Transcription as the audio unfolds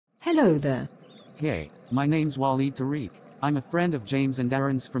Hello there. Hey, my name's Waleed Tariq. I'm a friend of James and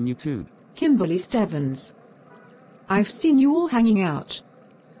Darren's from YouTube. Kimberly Stevens. I've seen you all hanging out.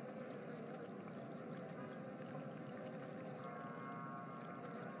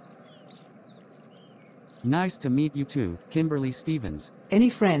 Nice to meet you too, Kimberly Stevens.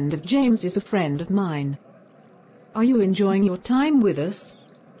 Any friend of James is a friend of mine. Are you enjoying your time with us?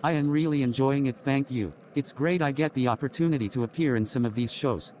 I am really enjoying it, thank you. It's great I get the opportunity to appear in some of these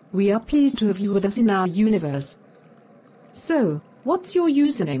shows. We are pleased to have you with us in our universe. So, what's your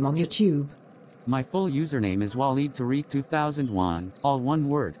username on YouTube? My full username is Waleed Tariq 2001, all one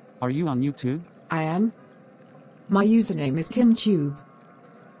word. Are you on YouTube? I am. My username is KimTube.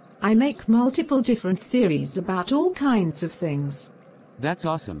 I make multiple different series about all kinds of things. That's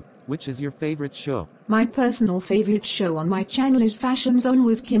awesome. Which is your favorite show? My personal favorite show on my channel is Fashion Zone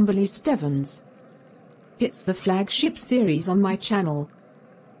with Kimberly Stevens. It's the flagship series on my channel.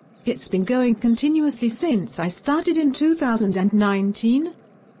 It's been going continuously since I started in 2019.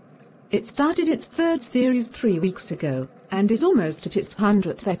 It started its third series 3 weeks ago, and is almost at its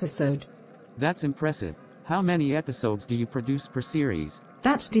 100th episode. That's impressive. How many episodes do you produce per series?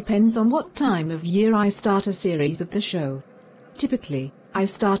 That depends on what time of year I start a series of the show. Typically, I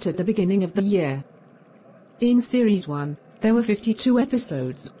start at the beginning of the year. In Series 1, there were 52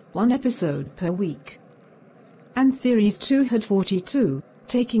 episodes, 1 episode per week. And Series 2 had 42,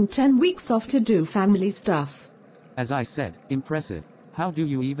 taking 10 weeks off to do family stuff. As I said, impressive. How do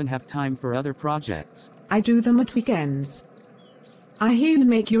you even have time for other projects? I do them at weekends. I hear you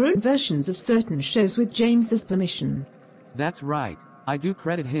make your own versions of certain shows with James's permission. That's right. I do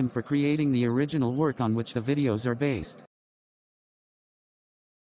credit him for creating the original work on which the videos are based.